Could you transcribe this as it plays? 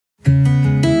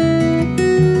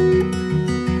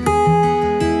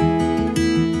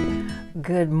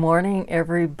Good morning,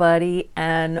 everybody,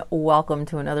 and welcome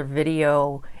to another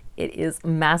video. It is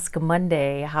Mask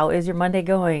Monday. How is your Monday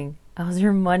going? How's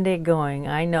your Monday going?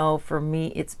 I know for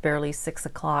me it's barely 6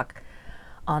 o'clock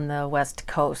on the West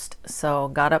Coast, so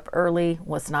got up early,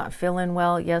 was not feeling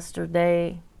well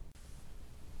yesterday.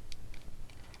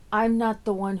 I'm not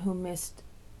the one who missed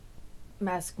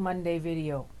Mask Monday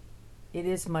video. It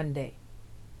is Monday.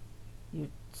 You're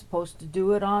supposed to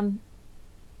do it on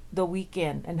the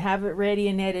weekend and have it ready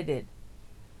and edited.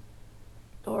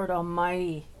 Lord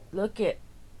Almighty, look it.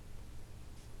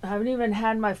 I haven't even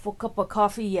had my full cup of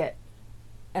coffee yet,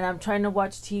 and I'm trying to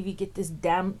watch TV. Get this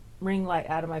damn ring light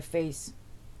out of my face.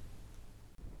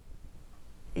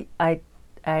 I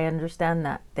understand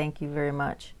that. Thank you very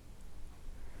much.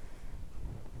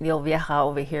 The old vieja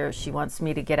over here, she wants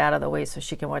me to get out of the way so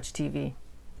she can watch TV.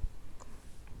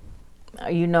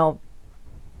 You know,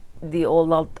 the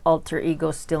old alter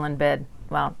ego still in bed.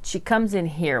 Well, she comes in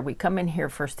here. We come in here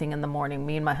first thing in the morning.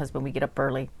 Me and my husband, we get up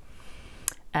early,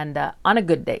 and on a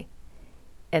good day.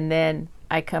 And then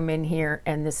I come in here,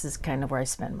 and this is kind of where I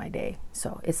spend my day.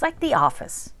 So it's like the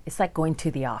office. It's like going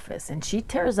to the office. And she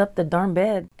tears up the darn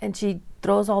bed, and she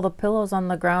throws all the pillows on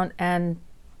the ground and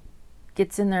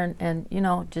gets in there and you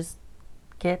know, just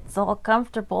gets all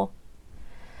comfortable.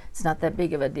 It's not that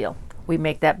big of a deal. We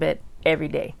make that bed every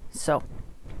day. So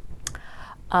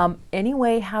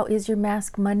anyway, how is your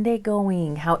Mask Monday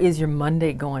going? How is your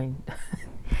Monday going?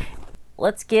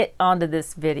 Let's get onto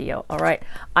this video. All right,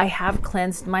 I have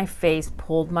cleansed my face,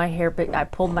 pulled my hair back. I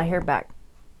pulled my hair back.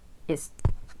 It's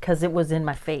because it was in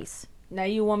my face. Now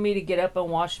you want me to get up and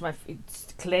wash my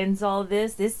face, cleanse all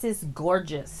this? This is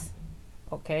gorgeous.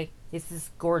 Okay, this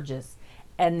is gorgeous.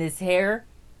 And this hair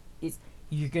is,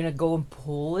 you're gonna go and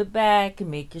pull it back and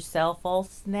make yourself all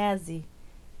snazzy.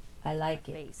 I like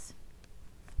it.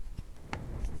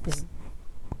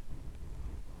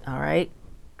 All right.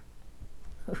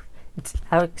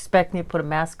 I would expect me to put a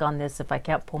mask on this if I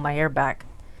can't pull my hair back.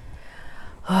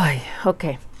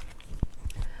 Okay.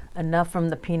 Enough from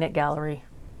the peanut gallery.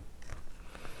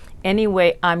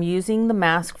 Anyway, I'm using the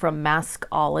mask from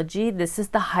Masqueology. This is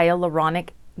the hyaluronic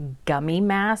gummy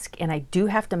mask, and I do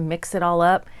have to mix it all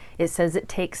up. It says it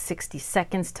takes 60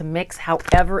 seconds to mix.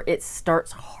 However, it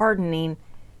starts hardening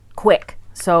quick.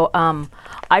 So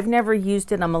I've never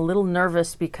used it. I'm a little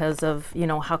nervous because of, you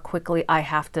know, how quickly I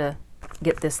have to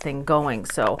get this thing going.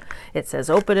 So it says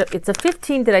open it. It's a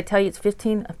 15. Did I tell you it's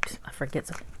 15?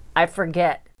 I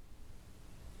forget.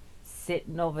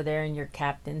 Sitting over there in your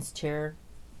captain's chair,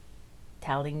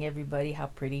 telling everybody how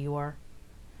pretty you are.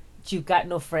 But you've got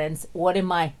no friends. What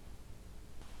am I?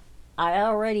 I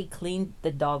already cleaned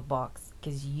the dog box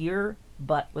because your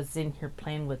butt was in here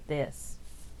playing with this.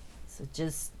 So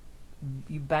just,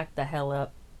 you back the hell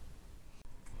up.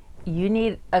 You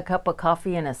need a cup of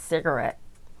coffee and a cigarette.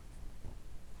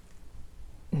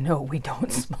 No, we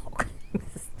don't smoke.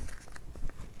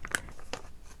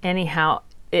 Anyhow,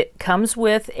 it comes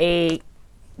with a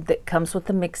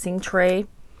mixing tray.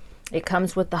 It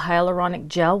comes with the hyaluronic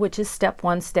gel, which is step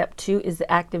 1. Step 2 is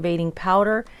the activating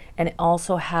powder, and it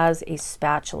also has a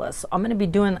spatula. So I'm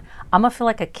gonna feel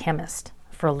like a chemist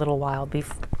for a little while.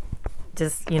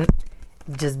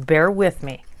 Just bear with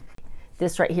me.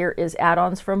 This right here is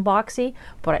add-ons from Boxy,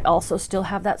 but I also still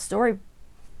have that story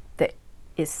that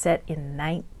is set in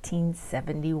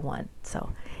 1971.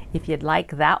 So if you'd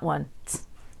like that one,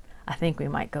 I think we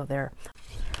might go there.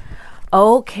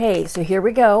 Okay, so here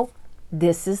we go.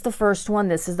 This is the first one.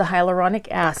 This is the hyaluronic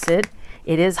acid.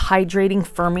 It is hydrating,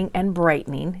 firming, and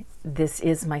brightening. This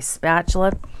is my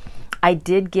spatula. I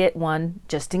did get one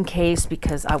just in case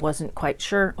because I wasn't quite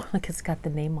sure. Look, it's got the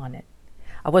name on it.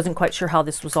 I wasn't quite sure how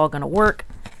this was all going to work.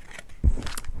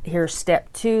 Here's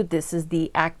step 2. This is the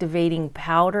activating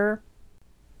powder.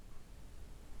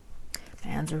 My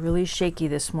hands are really shaky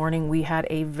this morning. We had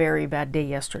a very bad day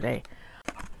yesterday.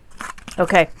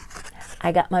 Okay,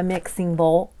 I got my mixing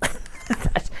bowl.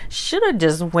 I should have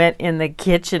just went in the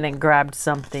kitchen and grabbed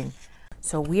something.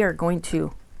 So we are going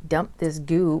to dump this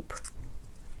goop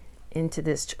into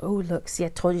this. Oh, look, see, I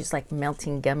told you it's like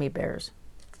melting gummy bears.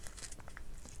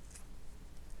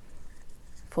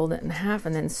 Fold it in half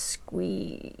and then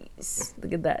squeeze.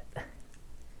 Look at that.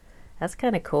 That's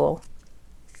kind of cool.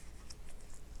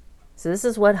 So this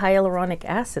is what hyaluronic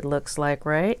acid looks like,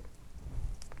 right?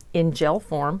 In gel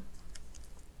form.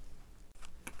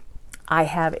 I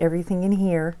have everything in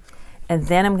here, and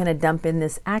then I'm going to dump in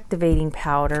this activating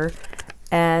powder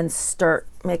and start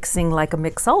mixing like a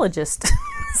mixologist.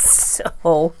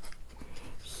 So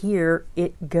here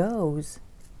it goes.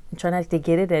 I'm trying not to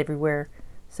get it everywhere.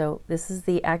 So this is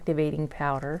the activating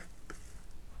powder.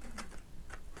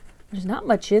 There's not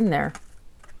much in there.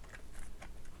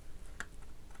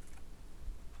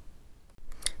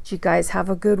 Did you guys have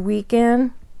a good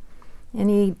weekend?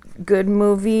 Any good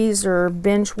movies or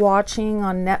binge watching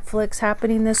on Netflix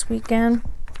happening this weekend?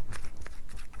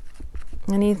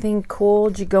 Anything cool?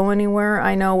 Did you go anywhere?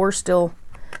 I know we're still,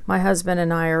 my husband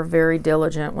and I are very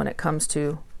diligent when it comes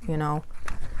to, you know,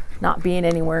 not being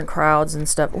anywhere in crowds and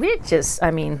stuff. We just,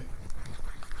 I mean,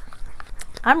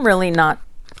 I'm really not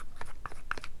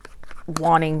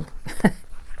wanting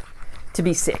to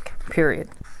be sick, period.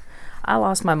 I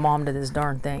lost my mom to this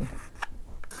darn thing.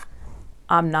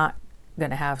 I'm not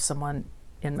going to have someone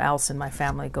else in my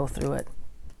family go through it.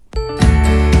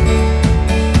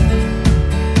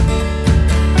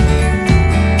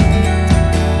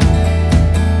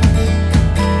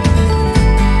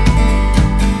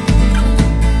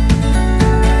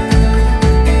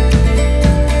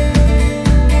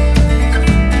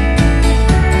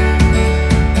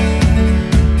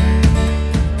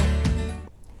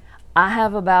 I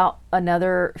have about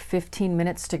another 15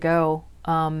 minutes to go,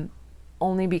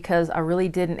 only because I really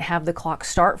didn't have the clock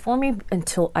start for me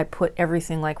until I put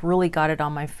everything, like really got it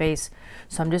on my face.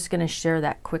 So I'm just going to share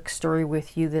that quick story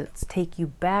with you that's take you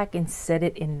back and set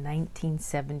it in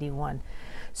 1971.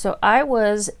 So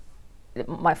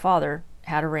my father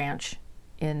had a ranch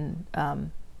in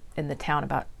the town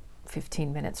about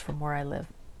 15 minutes from where I live.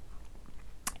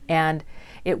 And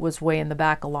it was way in the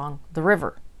back along the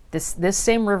river. This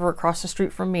same river across the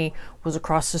street from me was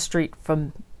across the street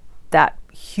from that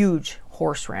huge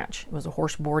horse ranch. It was a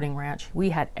horse boarding ranch. We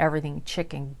had everything: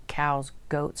 chicken, cows,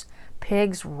 goats,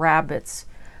 pigs, rabbits,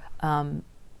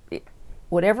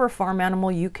 whatever farm animal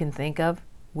you can think of,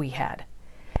 we had.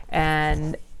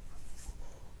 And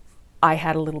I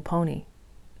had a little pony.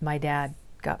 My dad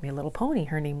got me a little pony.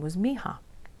 Her name was Mija.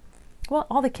 Well,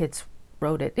 all the kids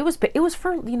rode it. It was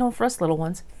for, you know, for us little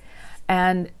ones.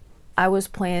 And I was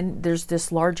playing, there's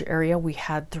this large area. We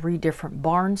had 3 different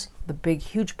barns. The big,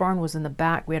 huge barn was in the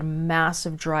back. We had a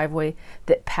massive driveway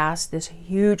that passed this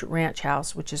huge ranch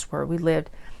house, which is where we lived.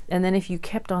 And then if you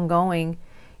kept on going,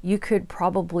 you could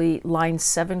probably line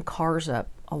 7 cars up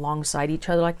alongside each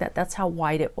other like that. That's how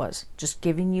wide it was. Just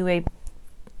giving you a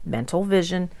mental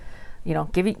vision, you know,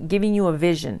 giving you a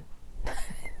vision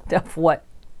of what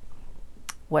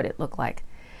it looked like.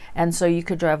 And so you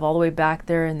could drive all the way back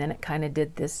there, and then it kind of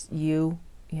did this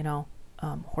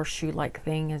horseshoe-like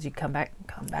thing as you come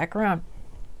back around.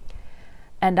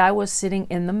 And I was sitting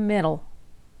in the middle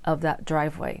of that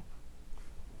driveway,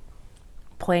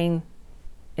 playing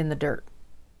in the dirt.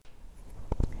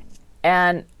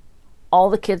 And all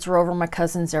the kids were over, my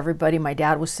cousins, everybody. My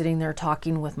dad was sitting there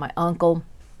talking with my uncle.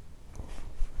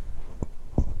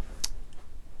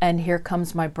 And here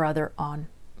comes my brother on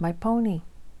my pony,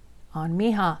 on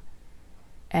Mija.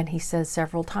 And he says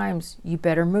several times, "You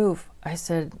better move." I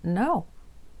said, "No."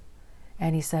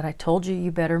 And he said, "I told you, you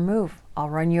better move. I'll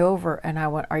run you over." And I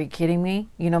went, "Are you kidding me?"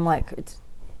 You know, I'm like,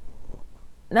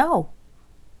 no.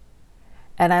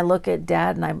 And I look at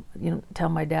Dad, and I, tell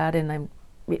my dad, and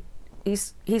he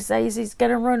says he's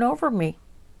gonna run over me.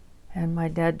 And my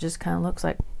dad just kind of looks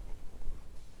like,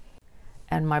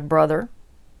 and my brother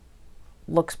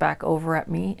looks back over at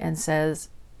me and says,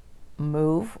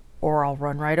 "Move or I'll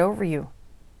run right over you."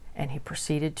 And he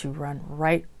proceeded to run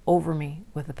right over me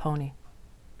with the pony.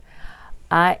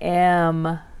 I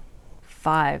am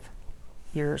 5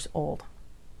 years old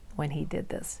when he did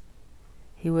this.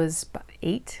 He was about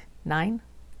 8, 9.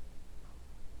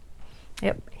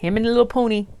 Yep, him and the little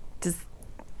pony just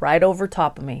right over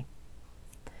top of me.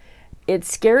 It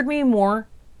scared me more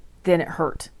than it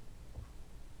hurt.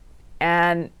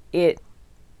 And it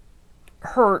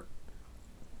hurt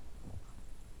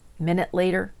a minute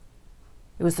later.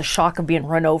 It was the shock of being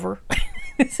run over.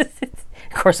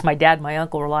 Of course, my dad and my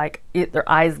uncle were like, their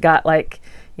eyes got like,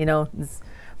 as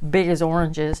big as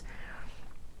oranges.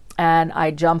 And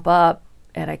I jump up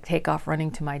and I take off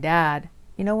running to my dad.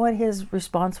 You know what his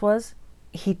response was?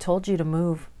 "He told you to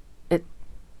move." It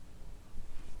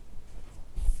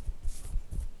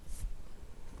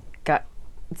got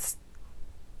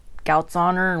scouts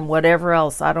on her and whatever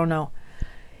else. I don't know.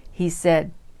 He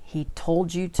said, "He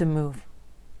told you to move."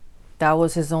 That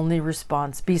was his only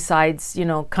response, besides,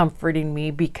 comforting me,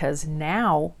 because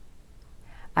now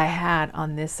I had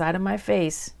on this side of my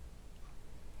face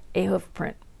a hoof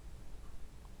print.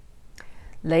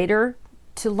 Later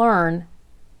to learn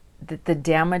that the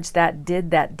damage that did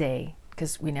that day,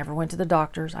 because we never went to the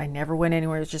doctors, I never went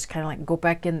anywhere. It was just kind of like, go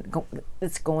back in,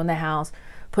 let's go in the house,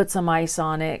 put some ice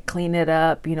on it, clean it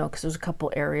up, because there's a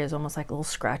couple areas, almost like little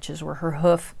scratches where her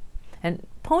hoof, and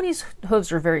ponies'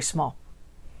 hooves are very small.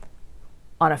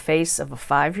 on a face of a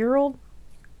 5-year-old,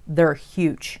 they're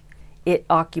huge. It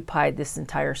occupied this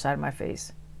entire side of my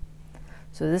face.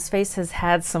 So this face has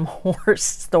had some horse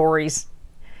stories.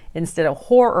 Instead of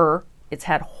horror, it's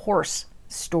had horse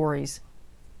stories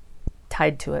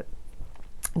tied to it.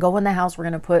 Go in the house, we're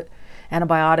going to put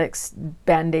antibiotics,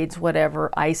 Band-Aids, whatever,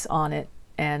 ice on it,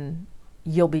 and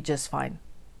you'll be just fine.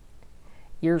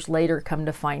 Years later, come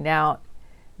to find out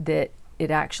that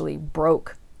it actually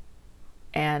broke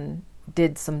and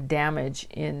did some damage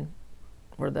in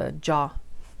where the jaw,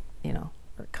 you know,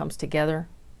 where it comes together,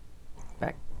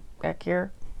 back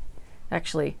here,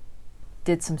 actually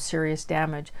did some serious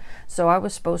damage. So I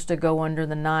was supposed to go under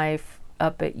the knife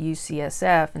up at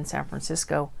UCSF in San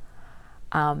Francisco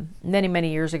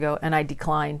many years ago, and I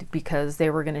declined because they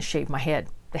were going to shave my head.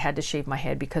 They had to shave my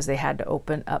head because they had to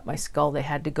open up my skull. They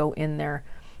had to go in there,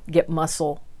 get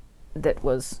muscle that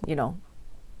was, you know,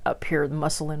 up here, the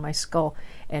muscle in my skull,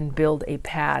 and build a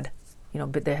pad. You know,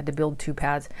 but they had to build 2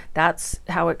 pads. That's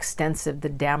how extensive the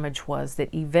damage was,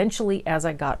 that eventually, as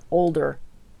I got older,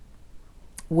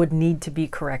 would need to be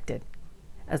corrected.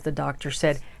 As the doctor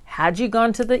said, had you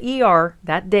gone to the ER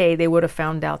that day, they would have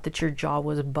found out that your jaw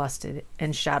was busted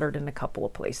and shattered in a couple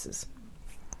of places.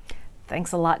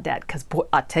 Thanks a lot, Dad, because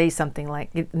I'll tell you something,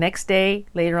 like next day,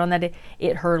 later on that day,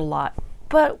 it hurt a lot.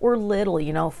 But we're little,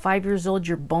 you know, 5 years old,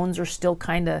 your bones are still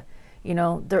kind of, you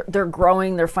know, they're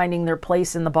growing, they're finding their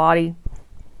place in the body.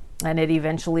 And it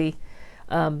eventually,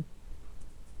 you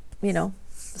know,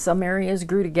 some areas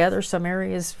grew together, some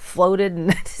areas floated,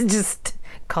 and just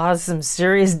caused some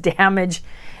serious damage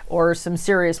or some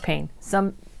serious pain.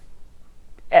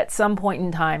 At some point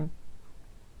in time,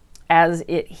 as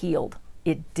it healed,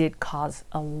 it did cause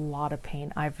a lot of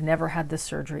pain. I've never had the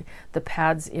surgery. The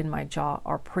pads in my jaw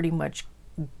are pretty much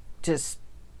just,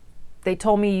 they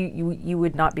told me you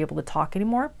would not be able to talk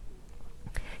anymore.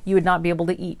 You would not be able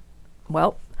to eat.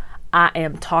 Well, I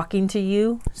am talking to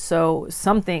you, so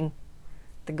something,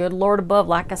 the good Lord above,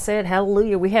 like I said,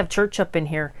 hallelujah, we have church up in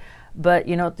here, but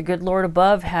you know, the good Lord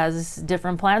above has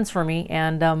different plans for me,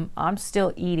 and I'm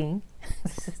still eating.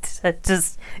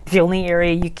 Just the only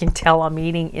area you can tell I'm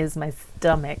eating is my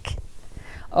stomach.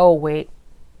 Oh wait,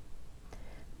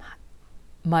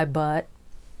 my butt.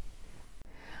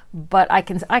 But I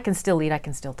can still eat, I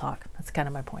can still talk. That's kind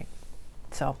of my point.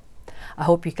 So I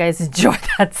hope you guys enjoyed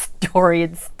that story.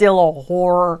 It's still a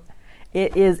horror.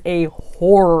 It is a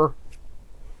horror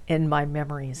in my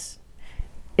memories.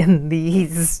 In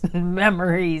these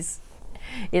memories.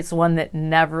 It's one that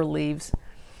never leaves.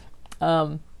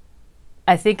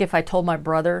 I think if I told my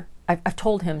brother, I've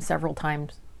told him several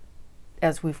times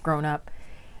as we've grown up,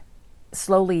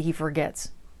 slowly he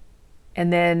forgets.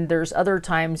 And then there's other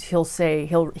times he'll say,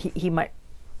 he might,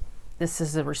 this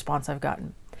is the response I've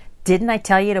gotten. Didn't I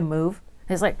tell you to move?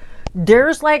 It's like,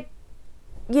 there's like,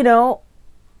 you know,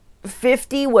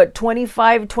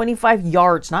 25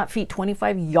 yards, not feet,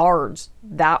 25 yards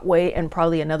that way, and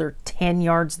probably another 10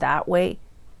 yards that way.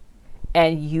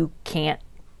 And you can't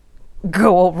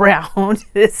go around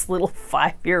this little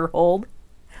 5-year-old.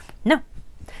 No,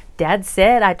 Dad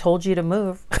said, I told you to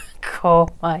move. Oh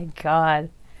my God.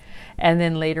 And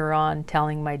then later on,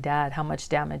 telling my dad how much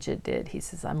damage it did. He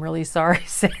says, I'm really sorry,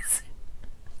 sis.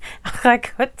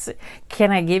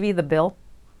 Can I give you the bill?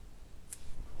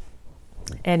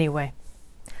 Anyway,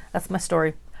 that's my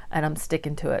story, and I'm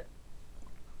sticking to it.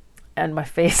 And my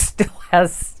face still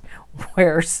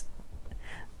wears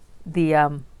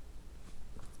the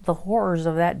horrors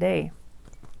of that day.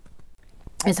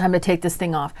 It's time to take this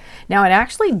thing off. Now, it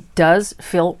actually does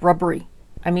feel rubbery.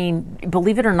 I mean,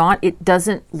 believe it or not, it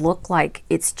doesn't look like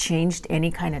it's changed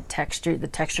any kind of texture. The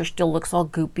texture still looks all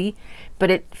goopy, but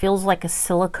it feels like a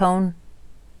silicone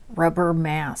rubber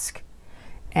mask.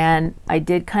 And I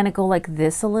did kind of go like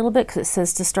this a little bit because it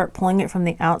says to start pulling it from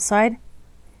the outside.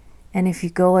 And if you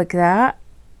go like that,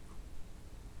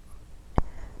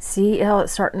 see how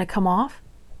it's starting to come off?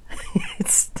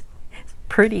 It's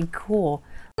pretty cool.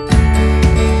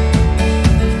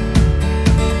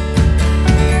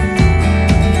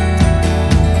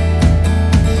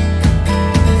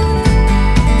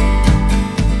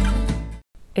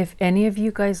 If any of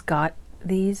you guys got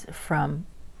these from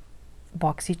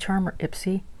BOXYCHARM or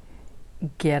Ipsy,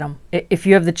 get them. If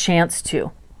you have the chance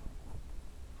to,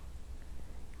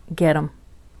 get them.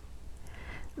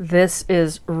 This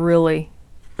is really,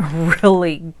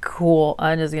 really cool.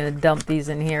 I'm just going to dump these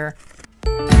in here.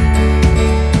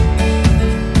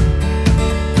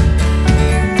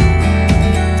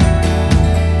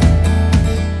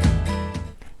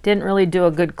 Didn't really do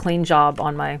a good clean job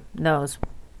on my nose.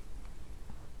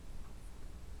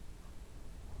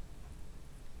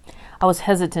 I was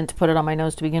hesitant to put it on my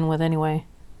nose to begin with anyway.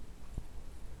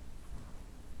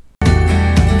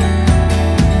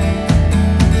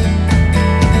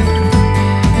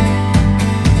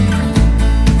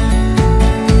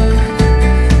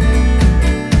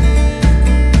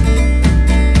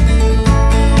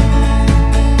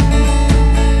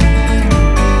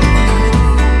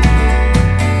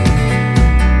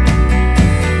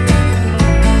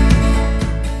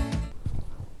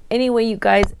 Anyway, you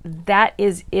guys, that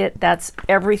is it. That's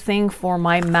everything for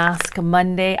my Mask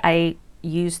Monday. I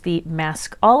used the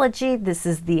Masqueology. This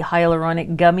is the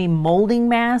hyaluronic gummy molding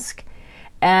mask.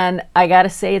 And I gotta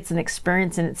say, it's an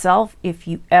experience in itself. If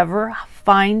you ever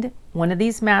find one of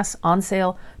these masks on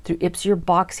sale through Ipsy or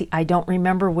Boxy, I don't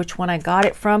remember which one I got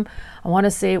it from. I want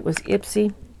to say it was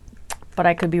Ipsy, but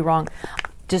I could be wrong.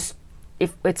 Just,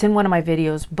 if it's in one of my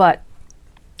videos. But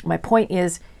my point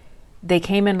is, they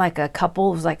came in like a couple,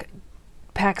 it was like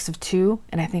packs of 2,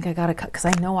 and I think I got a cut because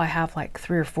I know I have like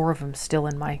 3 or 4 of them still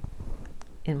in my.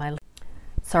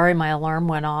 Sorry, my alarm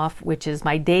went off, which is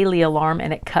my daily alarm,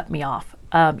 and it cut me off.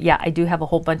 Yeah, I do have a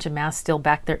whole bunch of masks still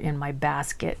back there in my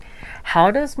basket.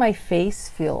 How does my face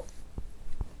feel?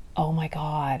 Oh my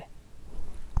God.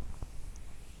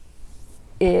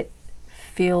 It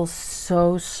feels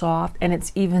so soft, and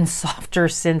it's even softer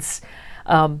since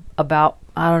about,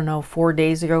 I don't know, 4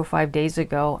 days ago, 5 days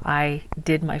ago, I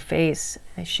did my face.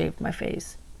 I shaved my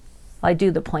face. I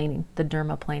do the planing, the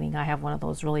dermaplaning. I have one of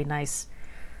those really nice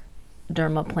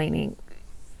dermaplaning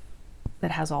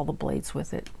that has all the blades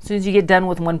with it. As soon as you get done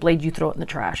with one blade, you throw it in the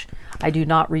trash. I do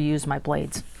not reuse my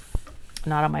blades,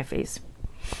 not on my face.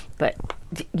 But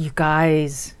you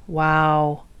guys,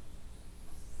 wow.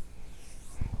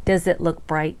 Does it look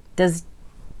bright?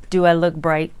 Do I look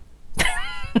bright?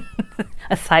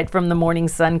 Aside from the morning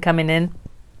sun coming in.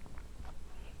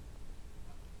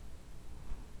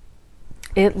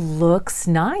 It looks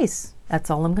nice. That's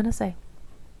all I'm going to say.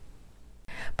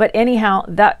 But anyhow,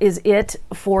 that is it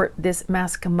for this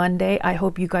Mask Monday. I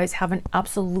hope you guys have an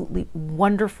absolutely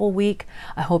wonderful week.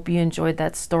 I hope you enjoyed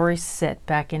that story set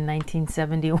back in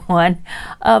 1971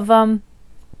 of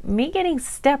me getting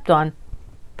stepped on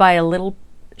by a little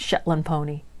Shetland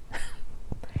pony.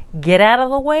 Get out of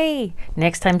the way.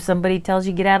 Next time somebody tells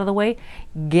you get out of the way,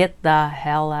 get the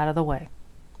hell out of the way.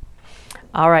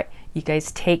 All right, you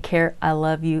guys take care. I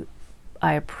love you.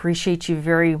 I appreciate you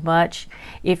very much.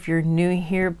 If you're new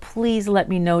here, please let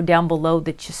me know down below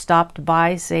that you stopped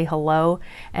by. Say hello.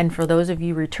 And for those of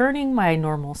you returning, my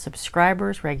normal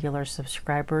subscribers, regular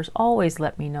subscribers, always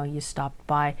let me know you stopped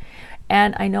by.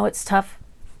 And I know it's tough.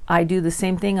 I do the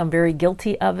same thing. I'm very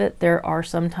guilty of it. There are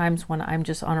some times when I'm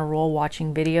just on a roll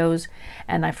watching videos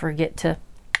and I forget to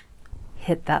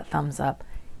hit that thumbs up.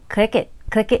 Click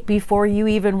it before you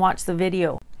even watch the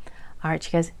video. All right,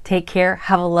 you guys, take care.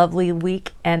 Have a lovely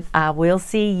week, and I will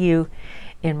see you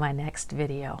in my next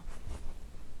video.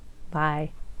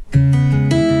 Bye.